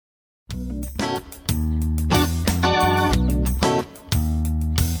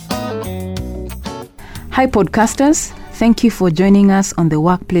Hi podcasters, thank you for joining us on the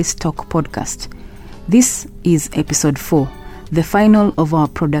Workplace Talk podcast. This is episode 4, the final of our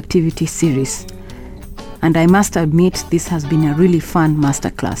productivity series. And I must admit this has been a really fun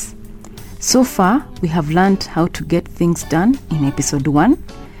masterclass. So far, we have learned how to get things done in episode 1.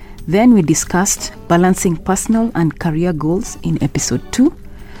 Then we discussed balancing personal and career goals in episode 2.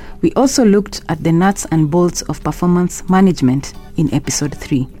 We also looked at the nuts and bolts of performance management in episode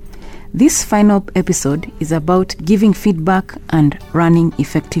 3. This final episode is about giving feedback and running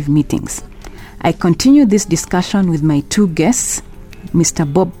effective meetings. I continue this discussion with my two guests,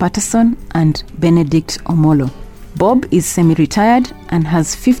 Mr. Bob Patterson and Benedict Omolo. Bob is semi-retired and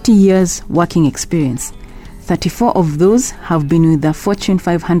has 50 years working experience. 34 of those have been with the Fortune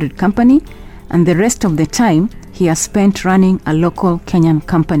 500 company, and the rest of the time he has spent running a local Kenyan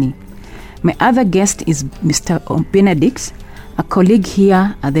company. My other guest is Mr. Benedict, a colleague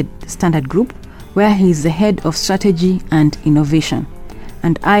here at the Standard Group, where he is the head of strategy and innovation.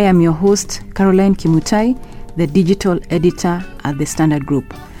 And I am your host, Caroline Kimutai, the digital editor at the Standard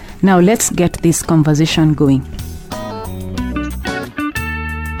Group. Now let's get this conversation going.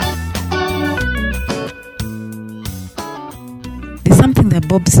 There's something that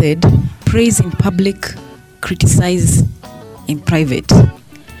Bob said: praise in public, criticize in private.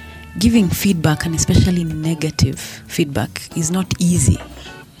 Giving feedback, and especially negative feedback, is not easy.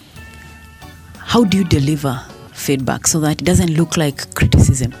 How do you deliver feedback so that it doesn't look like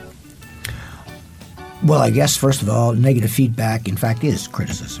criticism? Well, I guess, first of all, negative feedback, in fact, is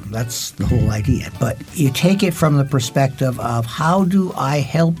criticism. That's the whole idea. But you take it from the perspective of how do I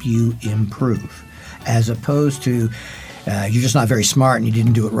help you improve, as opposed to you're just not very smart and you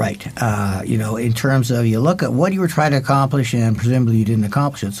didn't do it right. In terms of you look at what you were trying to accomplish and presumably you didn't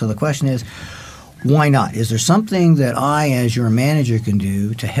accomplish it. So the question is, why not? Is there something that I, as your manager, can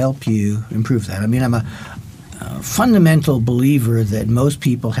do to help you improve that? I mean, I'm a fundamental believer that most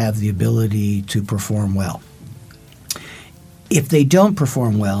people have the ability to perform well. If they don't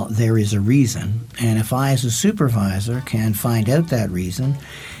perform well, there is a reason. And if I, as a supervisor, can find out that reason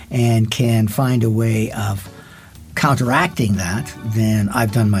and can find a way of counteracting that, then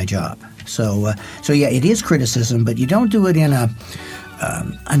I've done my job. So yeah, it is criticism, but you don't do it in an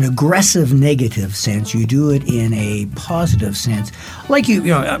aggressive negative sense. You do it in a positive sense. Like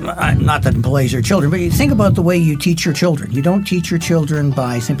not that employees are children, but you think about the way you teach your children. You don't teach your children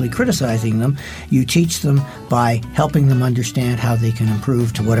by simply criticizing them. You teach them by helping them understand how they can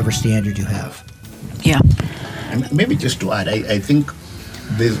improve to whatever standard you have. Yeah. And maybe just to add, I think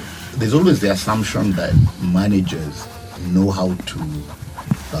there's always the assumption that managers know how to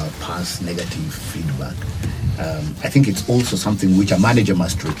pass negative feedback. I think it's also something which a manager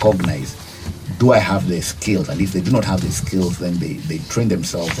must recognize. Do I have the skills? And if they do not have the skills, then they train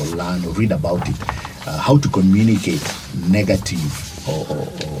themselves or learn or read about it, how to communicate negative or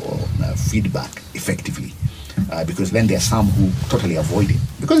feedback effectively. Because then there are some who totally avoid it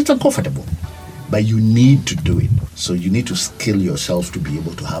because it's uncomfortable. But you need to do it. So you need to skill yourself to be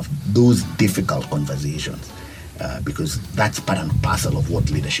able to have those difficult conversations because that's part and parcel of what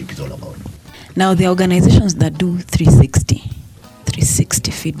leadership is all about. Now, the organizations that do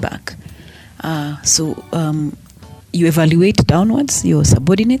 360 feedback. You evaluate downwards your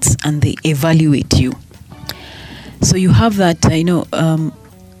subordinates and they evaluate you. So you have that,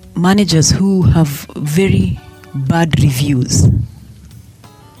 managers who have very bad reviews,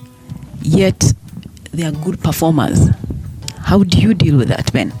 yet they are good performers. How do you deal with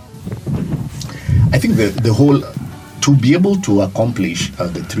that, Ben? I think the whole, to be able to accomplish the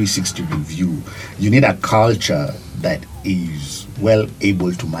 360 review, you need a culture that is well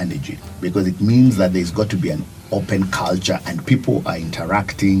able to manage it, because it means that there's got to be an open culture and people are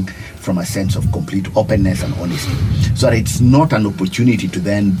interacting from a sense of complete openness and honesty. So that it's not an opportunity to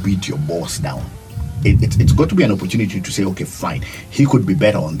then beat your boss down. It's got to be an opportunity to say, okay, fine, he could be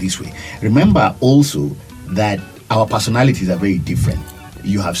better on this way. Remember also that our personalities are very different.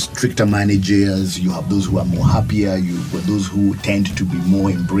 You have stricter managers, you have those who are more happier, you have those who tend to be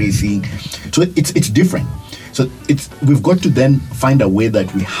more embracing. So it's different. So we've got to then find a way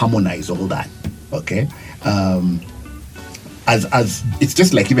that we harmonize all that, okay? As it's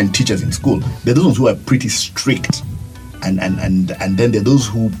just like even teachers in school. There are those who are pretty strict, and then there are those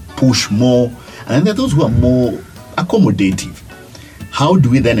who push more, and then there are those who are more accommodative. How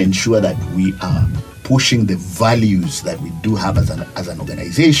do we then ensure that we are pushing the values that we do have as an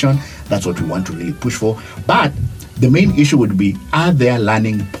organization? That's what we want to really push for. But the main issue would be, are there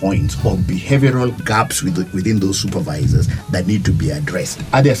learning points or behavioral gaps within those supervisors that need to be addressed?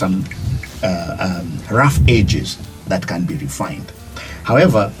 Are there some rough edges that can be refined?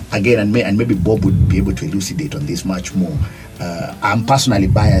 However, again, and maybe Bob would be able to elucidate on this much more, I'm personally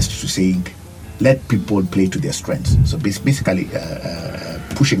biased to saying let people play to their strengths. So basically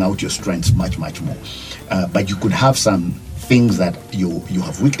pushing out your strengths much more. But you could have some things that you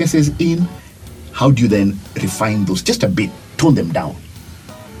have weaknesses in. How do you then refine those just a bit, tone them down?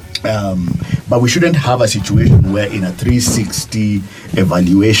 But we shouldn't have a situation where in a 360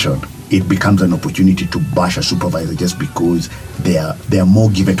 evaluation it becomes an opportunity to bash a supervisor just because they are more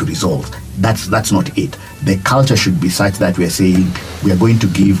given to results. That's not it. The culture should be such that we are saying we are going to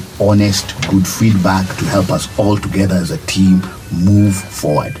give honest, good feedback to help us all together as a team move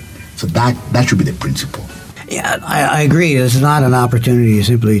forward. So that should be the principle. Yeah, I agree. This is not an opportunity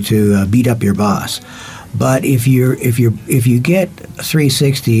simply to beat up your boss. But if you get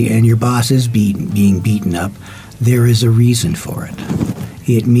 360 and your boss is being beaten up, there is a reason for it.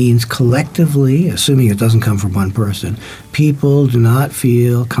 It means collectively, assuming it doesn't come from one person, people do not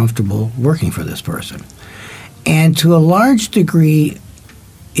feel comfortable working for this person. And to a large degree,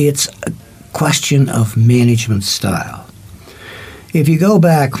 it's a question of management style. If you go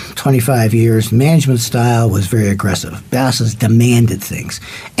back 25 years, management style was very aggressive. Bosses demanded things.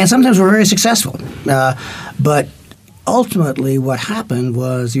 And sometimes were very successful. But ultimately what happened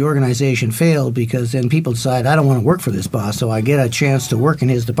was the organization failed because then people decide, I don't want to work for this boss, so I get a chance to work in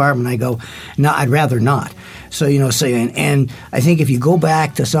his department. I go, no, I'd rather not. So, and I think if you go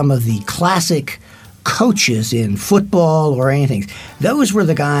back to some of the classic coaches in football or anything, those were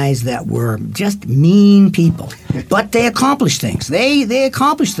the guys that were just mean people, but they accomplished things. They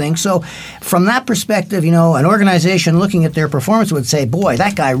accomplished things. So from that perspective, an organization looking at their performance would say, boy,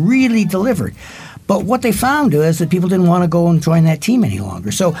 that guy really delivered. But what they found is that people didn't want to go and join that team any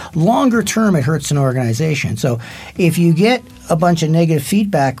longer. So longer term, it hurts an organization. So if you get a bunch of negative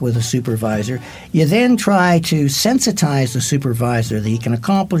feedback with a supervisor, you then try to sensitize the supervisor that he can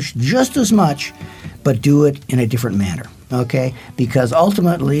accomplish just as much, but do it in a different manner. Okay? Because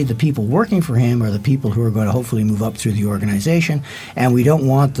ultimately, the people working for him are the people who are going to hopefully move up through the organization, and we don't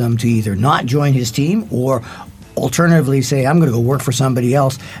want them to either not join his team or alternatively say, I'm going to go work for somebody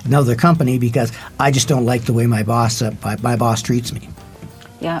else, another company, because I just don't like the way my boss treats me.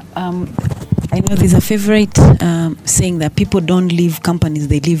 Yeah, I know there's a favorite saying that people don't leave companies,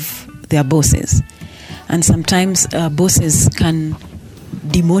 they leave their bosses. And sometimes bosses can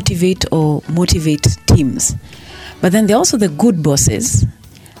demotivate or motivate teams. But then there are also the good bosses,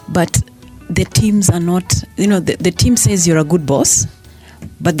 but the teams are not, the team says you're a good boss,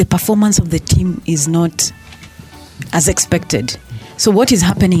 but the performance of the team is not as expected. So what is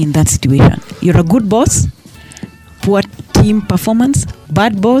happening in that situation? You're a good boss, poor team performance,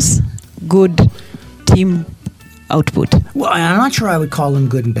 bad boss, good team output. Well, I'm not sure I would call them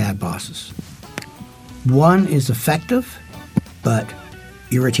good and bad bosses. One is effective, but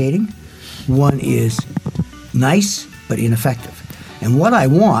irritating. One is nice, but ineffective. And what I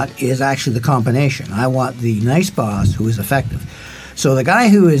want is actually the combination. I want the nice boss who is effective. So the guy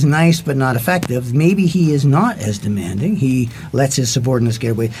who is nice but not effective, maybe he is not as demanding. He lets his subordinates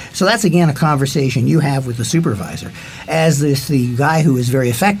get away. So that's, again, a conversation you have with the supervisor. As the guy who is very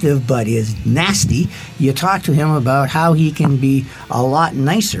effective but is nasty, you talk to him about how he can be a lot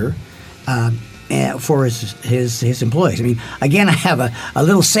nicer for his employees. I mean, again, I have a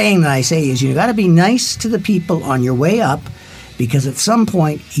little saying that I say is you got to be nice to the people on your way up because at some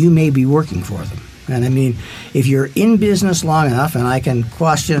point you may be working for them. And I mean, if you're in business long enough, and I can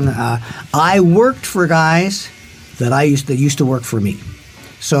question, I worked for guys that used to work for me.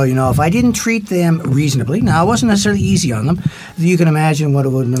 So, if I didn't treat them reasonably, now it wasn't necessarily easy on them, you can imagine what it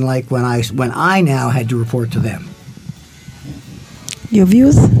would have been like when I now had to report to them. Your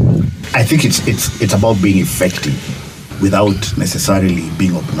views? I think it's about being effective without necessarily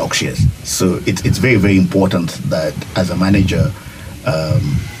being obnoxious. So it's very, very important that as a manager,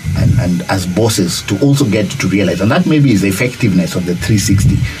 and as bosses to also get to realize, and that maybe is the effectiveness of the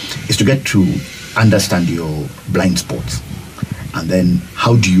 360, is to get to understand your blind spots. And then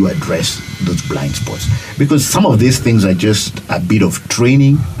how do you address those blind spots? Because some of these things are just a bit of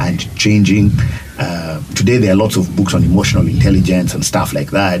training and changing. Today there are lots of books on emotional intelligence and stuff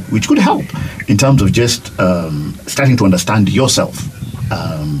like that, which could help in terms of just starting to understand yourself.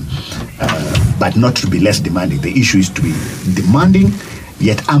 But not to be less demanding. The issue is to be demanding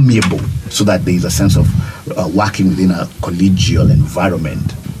yet amiable, so that there is a sense of working within a collegial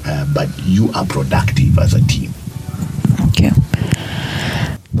environment, but you are productive as a team. Okay.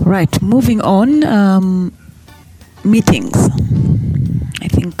 Right. Moving on, meetings. I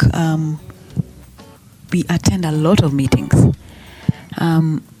think we attend a lot of meetings,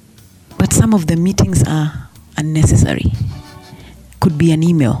 but some of the meetings are unnecessary. could be an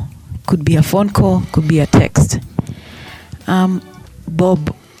email, could be a phone call, could be a text.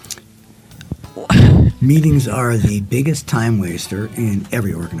 Bob. Meetings are the biggest time waster in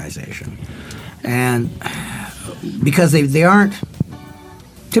every organization. And because they aren't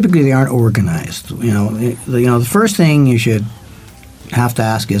organized. The first thing you should have to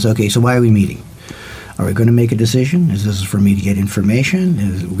ask is, okay, so why are we meeting? Are we going to make a decision? Is this for me to get information?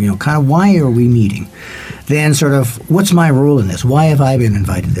 Kind of why are we meeting? Then sort of, what's my role in this? Why have I been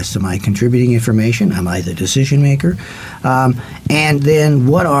invited to this? Am I contributing information? Am I the decision maker? And then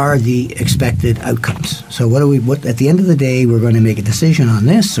what are the expected outcomes? So what at the end of the day, we're going to make a decision on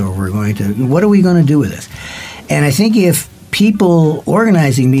this, or what are we going to do with this? And I think if people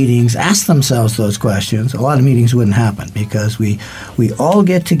organizing meetings ask themselves those questions, a lot of meetings wouldn't happen, because we all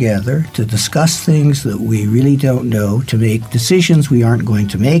get together to discuss things that we really don't know, to make decisions we aren't going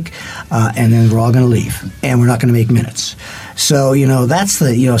to make, and then we're all going to leave, and we're not going to make minutes. So, that's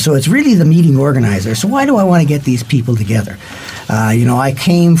so it's really the meeting organizer. So why do I want to get these people together? I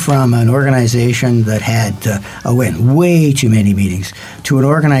came from an organization that had went way too many meetings to an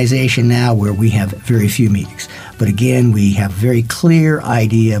organization now where we have very few meetings. But again, we have a very clear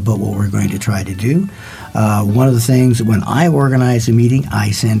idea about what we're going to try to do. One of the things, when I organize a meeting,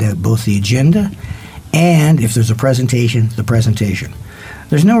 I send out both the agenda and, if there's a presentation, the presentation.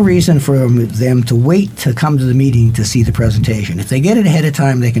 There's no reason for them to wait to come to the meeting to see the presentation. If they get it ahead of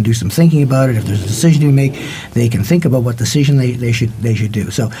time, they can do some thinking about it. If there's a decision to make, they can think about what decision they should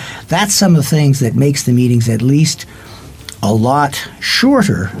do. So that's some of the things that makes the meetings at least a lot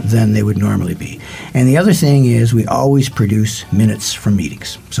shorter than they would normally be. And the other thing is, we always produce minutes from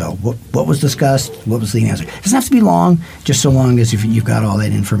meetings. So what was discussed, what was the answer. It doesn't have to be long, just so long as you've got all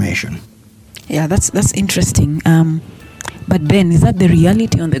that information. Yeah, that's interesting. But Ben, is that the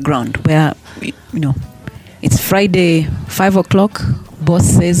reality on the ground, where it's Friday 5 o'clock, boss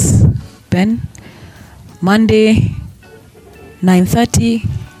says, Ben, Monday 9:30,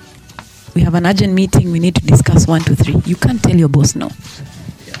 we have an urgent meeting, we need to discuss 1, 2, 3. You can't tell your boss no.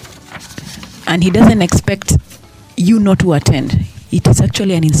 And he doesn't expect you not to attend. It is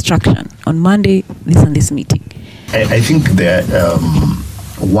actually an instruction. On Monday, this and this meeting. I think that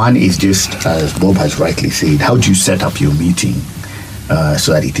one is just, as Bob has rightly said, how do you set up your meeting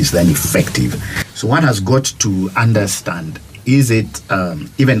so that it is then effective? So one has got to understand, is it,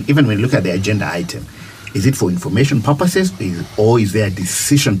 even when you look at the agenda item, is it for information purposes, or is there a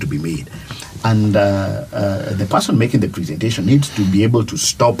decision to be made? And the person making the presentation needs to be able to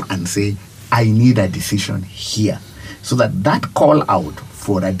stop and say, I need a decision here. So that call out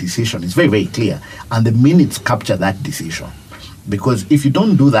for a decision is very, very clear. And the minutes capture that decision. Because if you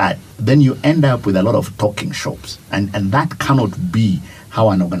don't do that, then you end up with a lot of talking shops. And that cannot be how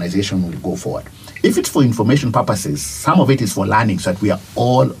an organization will go forward. If it's for information purposes, some of it is for learning, so that we are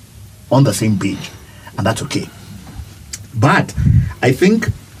all on the same page. And that's okay. But I think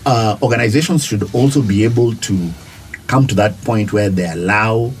organizations should also be able to come to that point where they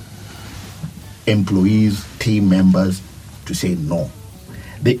allow employees, team members to say no.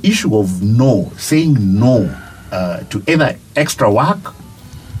 The issue of saying no to either extra work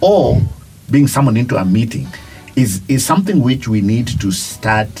or being summoned into a meeting is something which we need to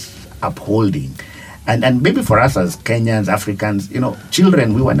start upholding. And maybe for us as Kenyans, Africans,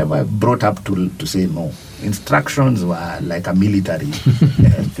 children, we were never brought up to say no. Instructions were like a military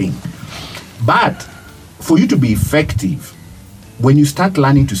thing. But for you to be effective, when you start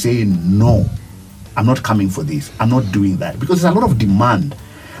learning to say no, I'm not coming for this, I'm not doing that, because there's a lot of demand,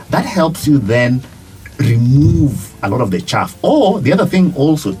 that helps you then remove a lot of the chaff. Or the other thing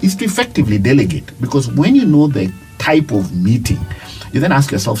also is to effectively delegate, because when you know the type of meeting, you then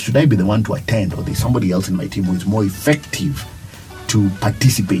ask yourself, should I be the one to attend, or there's somebody else in my team who is more effective to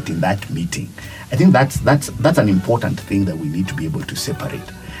participate in that meeting? I think that's an important thing that we need to be able to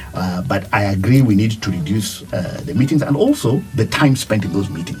separate. But I agree we need to reduce the meetings, and also the time spent in those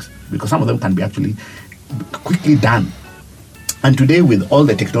meetings, because some of them can be actually quickly done. And today, with all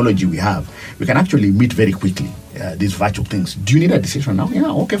the technology we have, we can actually meet very quickly, these virtual things. Do you need a decision now?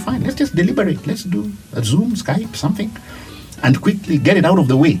 Yeah, okay, fine. Let's just deliberate. Let's do a Zoom, Skype, something, and quickly get it out of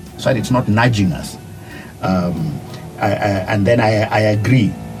the way so that it's not nudging us. And then I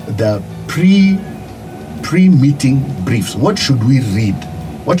agree. The pre-meeting briefs, what should we read?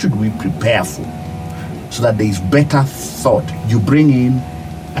 What should we prepare for? So that there is better thought. You bring in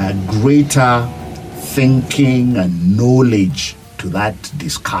greater thinking and knowledge to that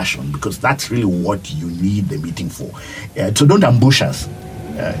discussion, because that's really what you need the meeting for. So don't ambush us.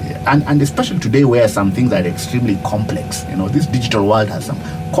 And especially today, where some things are extremely complex. This digital world has some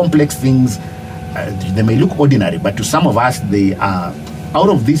complex things they may look ordinary, but to some of us, they are out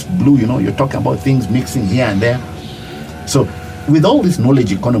of this blue. You're talking about things mixing here and there. So with all this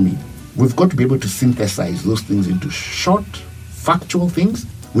knowledge economy, we've got to be able to synthesize those things into short, factual things,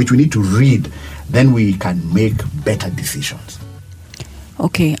 which we need to read. Then we can make better decisions.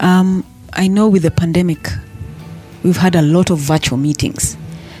 Okay. I know with the pandemic, we've had a lot of virtual meetings.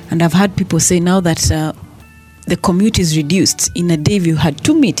 And I've had people say now that the commute is reduced. In a day, if you had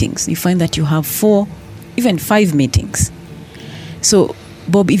 2 meetings, you find that you have 4, even 5 meetings. So,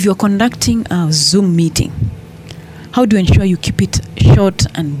 Bob, if you're conducting a Zoom meeting, how do you ensure you keep it short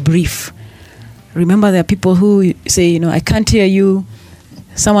and brief? Remember, there are people who say, I can't hear you.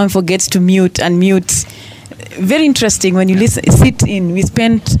 Someone forgets to mute and mute. Very interesting when you sit in. We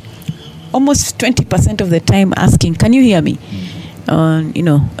spend almost 20% of the time asking, can you hear me?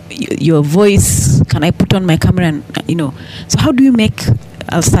 Your voice, can I put on my camera? And, So how do you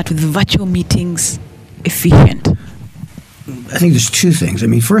I'll start with virtual meetings efficient? I think there's 2 things.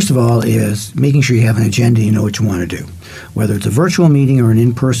 First of all is making sure you have an agenda, you know what you want to do. Whether it's a virtual meeting or an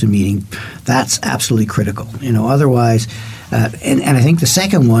in-person meeting, that's absolutely critical. Otherwise, and I think the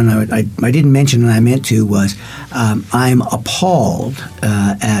second one I didn't mention and I meant to was I'm appalled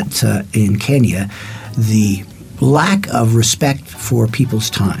in Kenya the lack of respect for people's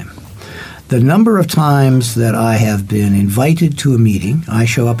time. The number of times that I have been invited to a meeting, I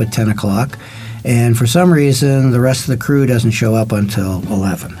show up at 10 o'clock, and for some reason the rest of the crew doesn't show up until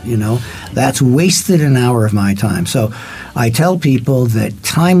 11. That's wasted an hour of my time. So I tell people that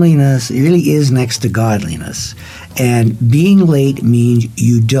timeliness really is next to godliness, and being late means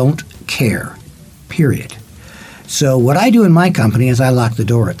you don't care, period. So what I do in my company is I lock the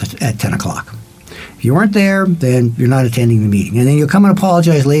door at 10 o'clock. If you weren't there, then you're not attending the meeting. And then you'll come and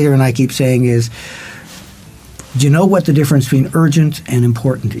apologize later, and I keep saying is, do you know what the difference between urgent and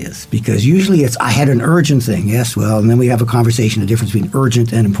important is? Because usually it's, I had an urgent thing. Yes, well, and then we have a conversation, the difference between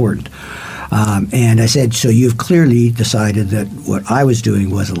urgent and important. And I said, so you've clearly decided that what I was doing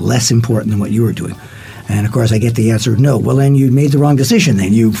was less important than what you were doing. And of course, I get the answer, no. Well, then you made the wrong decision.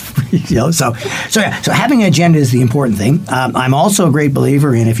 Then So having an agenda is the important thing. I'm also a great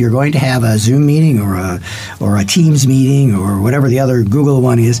believer in if you're going to have a Zoom meeting or a Teams meeting or whatever the other Google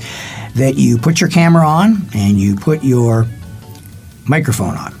one is, that you put your camera on and you put your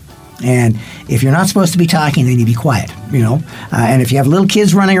microphone on. And if you're not supposed to be talking, then you be quiet, And if you have little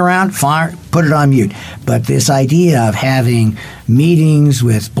kids running around, fine, put it on mute. But this idea of having meetings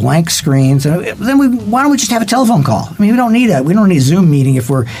with blank screens, then why don't we just have a telephone call? We don't need a Zoom meeting if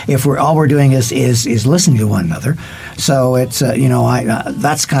we're all we're doing is listening to one another. So it's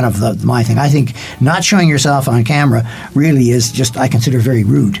that's kind of my thing. I think not showing yourself on camera really is just, I consider, very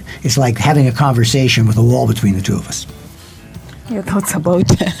rude. It's like having a conversation with a wall between the two of us. Your thoughts about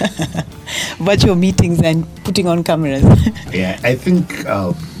virtual meetings and putting on cameras? Yeah, I think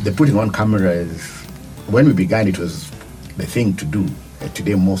the putting on cameras, when we began, it was the thing to do.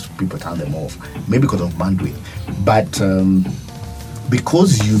 Today, most people turn them off, maybe because of bandwidth. But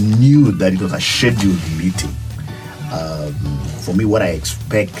because you knew that it was a scheduled meeting, for me, what I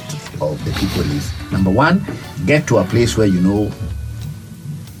expect of the people is, number one, get to a place where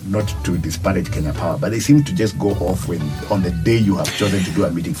not to disparage Kenya Power, but they seem to just go off on the day you have chosen to do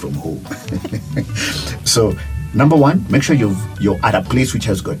a meeting from home. So, number one, make sure you're at a place which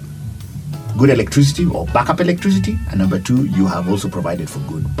has got good electricity or backup electricity, and number two, you have also provided for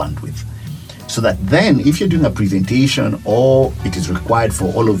good bandwidth. So that then, if you're doing a presentation or it is required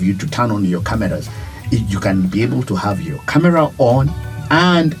for all of you to turn on your cameras, you can be able to have your camera on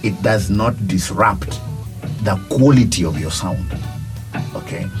and it does not disrupt the quality of your sound.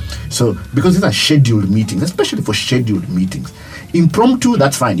 Okay, so because these are scheduled meetings, especially for scheduled meetings, impromptu,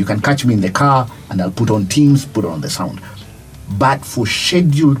 that's fine. You can catch me in the car and I'll put on Teams, put on the sound. But for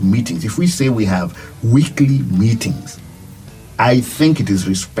scheduled meetings, if we say we have weekly meetings, I think it is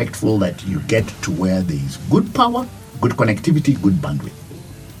respectful that you get to where there is good power, good connectivity, good bandwidth.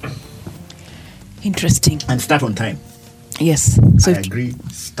 Interesting. And start on time. Yes. So I agree,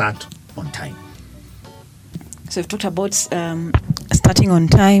 start on time. So we've talked about starting on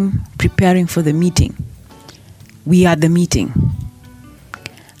time, preparing for the meeting. We are the meeting.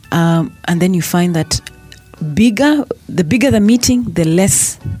 And then you find that the bigger the meeting, the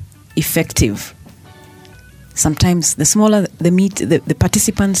less effective. Sometimes the smaller the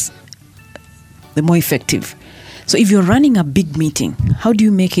participants, the more effective. So if you're running a big meeting, how do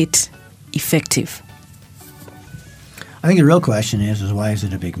you make it effective? I think the real question is why is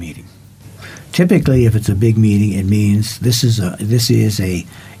it a big meeting? Typically, if it's a big meeting, it means this is a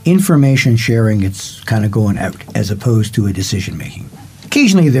information sharing. It's kind of going out as opposed to a decision making.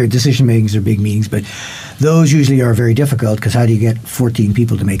 occasionally there are decision makings or big meetings, but those usually are very difficult because how do you get 14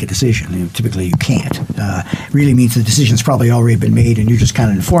 people to make a decision? Typically you can't. Really means the decision's probably already been made and you're just kind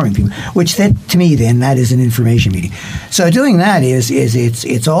of informing people, which that, to me then, that is an information meeting. So doing that is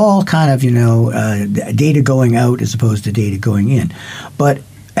it's all kind of, data going out as opposed to data going in. But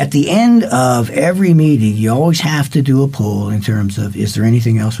at the end of every meeting, you always have to do a poll in terms of, is there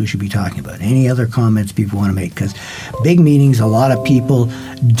anything else we should be talking about? Any other comments people want to make? Because big meetings, a lot of people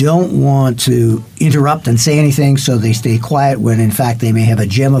don't want to interrupt and say anything, so they stay quiet when, in fact, they may have a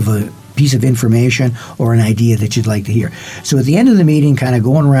gem of a piece of information or an idea that you'd like to hear. So at the end of the meeting, kind of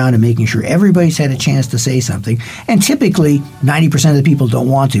going around and making sure everybody's had a chance to say something. And typically, 90% of the people don't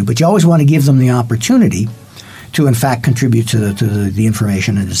want to, but you always want to give them the opportunity to, in fact, contribute to the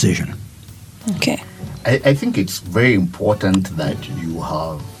information and decision. Okay. I think it's very important that you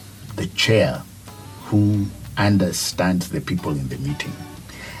have the chair who understands the people in the meeting.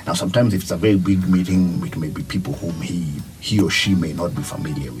 Now, sometimes if it's a very big meeting, it may be people whom he or she may not be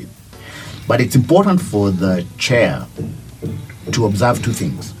familiar with. But it's important for the chair to observe two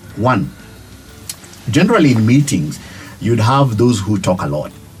things. One, generally in meetings, you'd have those who talk a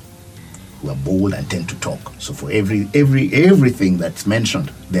lot, who are bold and tend to talk. So for everything that's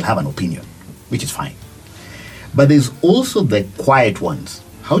mentioned, they'll have an opinion, which is fine. But there's also the quiet ones.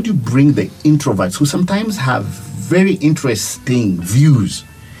 How do you bring the introverts who sometimes have very interesting views?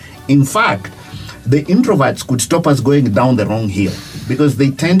 In fact, the introverts could stop us going down the wrong hill because they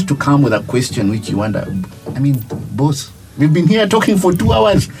tend to come with a question which you wonder, boss, we've been here talking for 2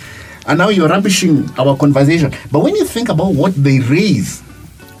 hours and now you're rubbishing our conversation. But when you think about what they raise,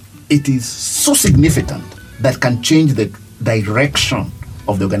 it is so significant that can change the direction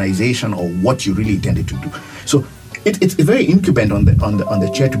of the organization or what you really intended to do. So it's very incumbent on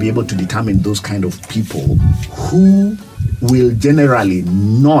the chair to be able to determine those kind of people who will generally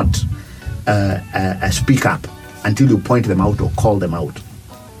not speak up until you point them out or call them out.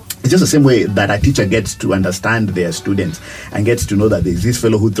 It's just the same way that a teacher gets to understand their students and gets to know that there's this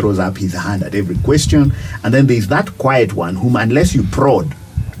fellow who throws up his hand at every question, and then there's that quiet one whom, unless you prod,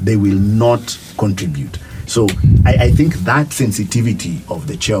 they will not contribute. So I think that sensitivity of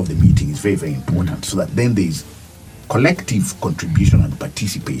the chair of the meeting is very, very important, so that then there's collective contribution and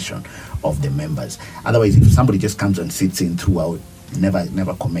participation of the members. Otherwise, if somebody just comes and sits in throughout,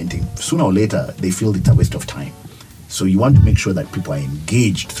 never commenting, sooner or later they feel it's a waste of time. So you want to make sure that people are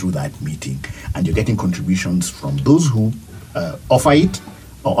engaged through that meeting and you're getting contributions from those who offer it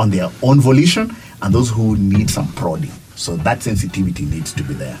or on their own volition and those who need some prodding. So that sensitivity needs to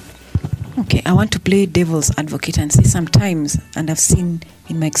be there. Okay, I want to play devil's advocate and say sometimes, and I've seen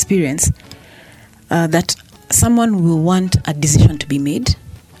in my experience, that someone will want a decision to be made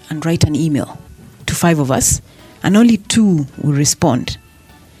and write an email to 5 of us, and only 2 will respond.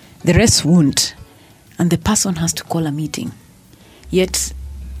 The rest won't. And the person has to call a meeting. Yet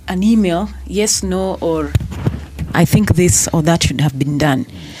an email, yes, no, or I think this or that should have been done.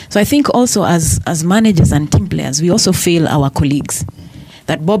 So I think also as managers and team players, we also fail our colleagues.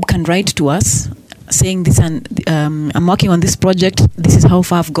 That Bob can write to us saying this, and I'm working on this project, this is how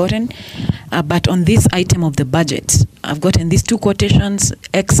far I've gotten, but on this item of the budget, I've gotten these 2 quotations,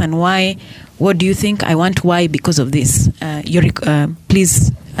 X and Y. What do you think? I want Y because of this.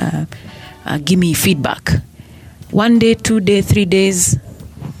 Please give me feedback. 1 day, 2 days, 3 days,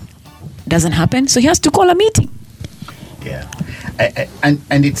 doesn't happen. So he has to call a meeting. Yeah.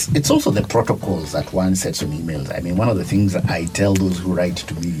 And it's also the protocols that one sets on emails. I mean, one of the things that I tell those who write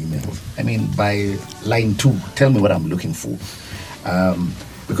to me emails, by line 2, tell me what I'm looking for.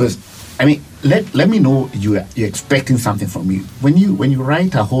 Because, let me know you're expecting something from me. When you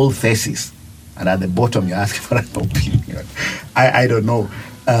write a whole thesis and at the bottom you're asking for an opinion, I don't know.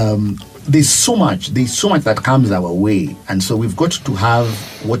 There's so much that comes our way. And so we've got to have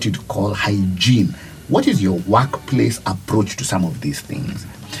what you'd call hygiene. What is your workplace approach to some of these things?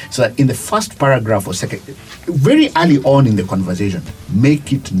 So that in the first paragraph or second, very early on in the conversation,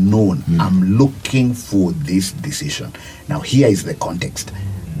 make it known, I'm looking for this decision. Now, here is the context.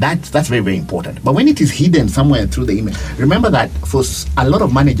 That's very, very important. But when it is hidden somewhere through the email, remember that for a lot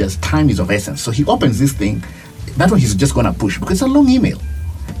of managers, time is of essence. So he opens this thing, that's what he's just going to push, because it's a long email.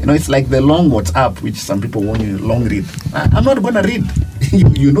 It's like the long WhatsApp, which some people want you to long read. I'm not going to read.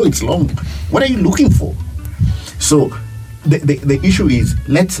 You know it's long. What are you looking for? So the issue is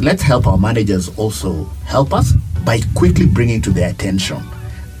let's help our managers also help us by quickly bringing to their attention.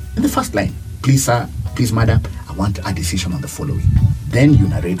 In the first line, please sir, please madam, I want a decision on the following. Then you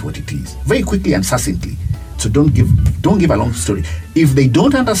narrate what it is very quickly and succinctly. So don't give a long story. If they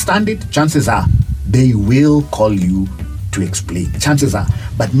don't understand it, chances are they will call you to explain. Chances are,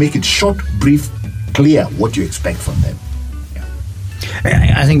 but make it short, brief, clear what you expect from them.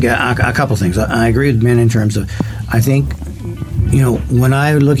 I think a couple things. I agree with Ben in terms of, I think, when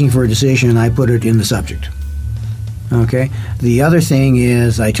I'm looking for a decision, I put it in the subject. Okay? The other thing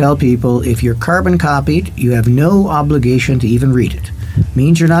is I tell people if you're carbon copied, you have no obligation to even read it.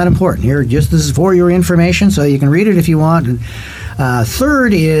 Means you're not important. This is for your information, so you can read it if you want. And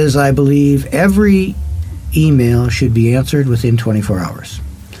third is, I believe every email should be answered within 24 hours.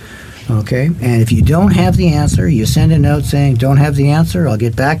 Okay? And if you don't have the answer, you send a note saying, don't have the answer, I'll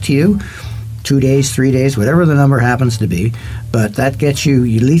get back to you. 2 days, 3 days, whatever the number happens to be. But that gets you,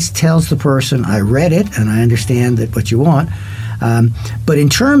 at least tells the person, I read it and I understand that what you want. But in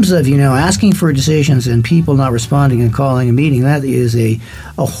terms of, asking for decisions and people not responding and calling a meeting, that is a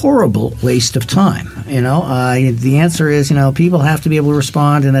horrible waste of time. The answer is, people have to be able to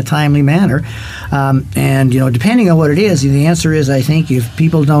respond in a timely manner. And depending on what it is, the answer is, I think, if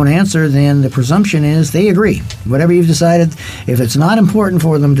people don't answer, then the presumption is they agree. Whatever you've decided, if it's not important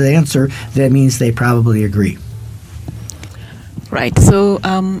for them to answer, that means they probably agree. Right. So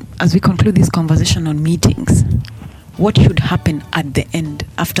as we conclude this conversation on meetings, what should happen at the end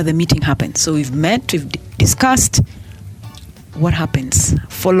after the meeting happens? So we've met, we've discussed. What happens?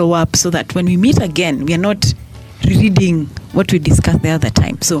 Follow up so that when we meet again, we are not rereading what we discussed the other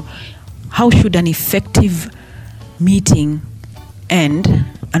time. So how should an effective meeting end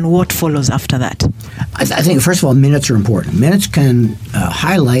and what follows after that? I think, first of all, minutes are important. Minutes can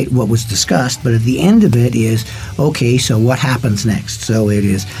highlight what was discussed, but at the end of it is, okay, so what happens next? So it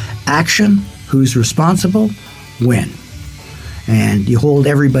is action, who's responsible, when. And you hold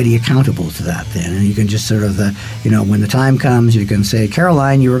everybody accountable to that then. And you can just sort of, when the time comes, you can say,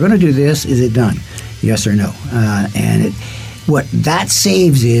 Caroline, you were going to do this. Is it done? Yes or no? What that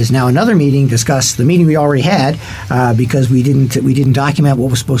saves is now another meeting, discuss the meeting we already had because we didn't document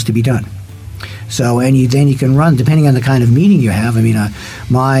what was supposed to be done. So, then you can run, depending on the kind of meeting you have. I mean,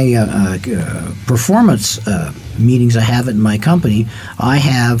 my performance meetings I have in my company, I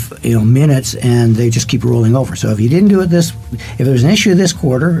have minutes, and they just keep rolling over. So if you didn't do it if there's an issue this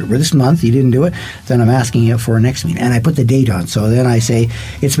quarter or this month, you didn't do it, then I'm asking you for a next meeting, and I put the date on. So then I say,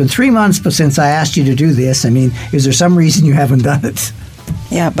 it's been 3 months since I asked you to do this. I mean, is there some reason you haven't done it?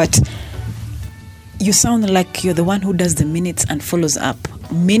 Yeah, but you sound like you're the one who does the minutes and follows up.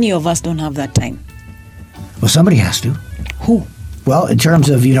 Many of us don't have that time. Well, somebody has to. Who? Well, in terms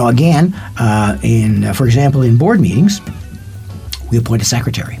of, again, for example, in board meetings, we appoint a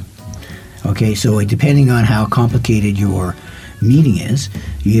secretary. Okay, so depending on how complicated your meeting is,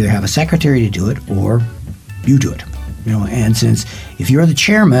 you either have a secretary to do it or you do it. And since if you're the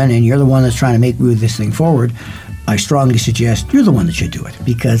chairman and you're the one that's trying to move this thing forward, I strongly suggest you're the one that should do it,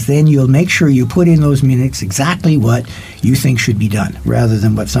 because then you'll make sure you put in those minutes exactly what you think should be done, rather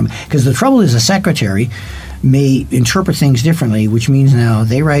than because the trouble is a secretary may interpret things differently, which means now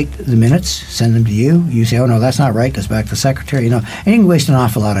they write the minutes, send them to you. You say, oh, no, that's not right. Goes back to the secretary. And you can waste an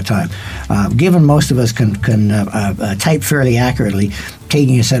awful lot of time. Given most of us can type fairly accurately,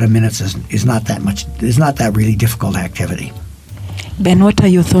 taking a set of minutes is not that really difficult activity. Ben, what are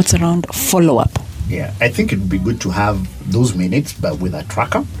your thoughts around follow-up? Yeah, I think it would be good to have those minutes, but with a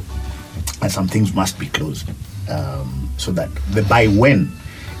tracker, and some things must be closed, so that the by when,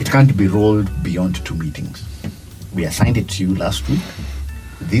 it can't be rolled beyond 2 meetings. We assigned it to you last week.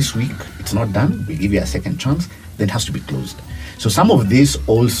 This week, it's not done. We give you a second chance. Then it has to be closed. So some of this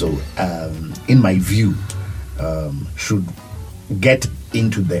also, in my view, should get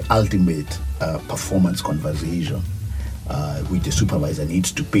into the ultimate performance conversation, which the supervisor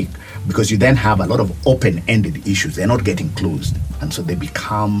needs to pick, because you then have a lot of open-ended issues. They're not getting closed, and so they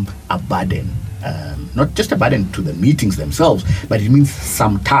become a burden. Not just a burden to the meetings themselves, but it means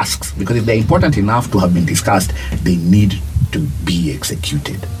some tasks, because if they're important enough to have been discussed, they need to be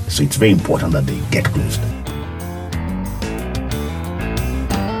executed. So it's very important that they get closed.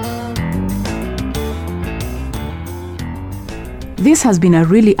 This has been a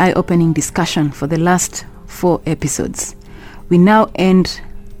really eye-opening discussion for the last 4 episodes. We now end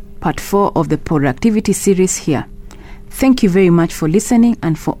part 4 of the productivity series here. Thank you very much for listening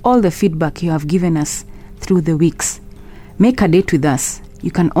and for all the feedback you have given us through the weeks. Make a date with us. You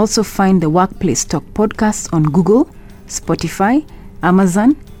can also find the Workplace Talk podcast on Google, Spotify,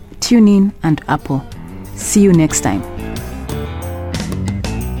 Amazon, TuneIn, and Apple. See you next time.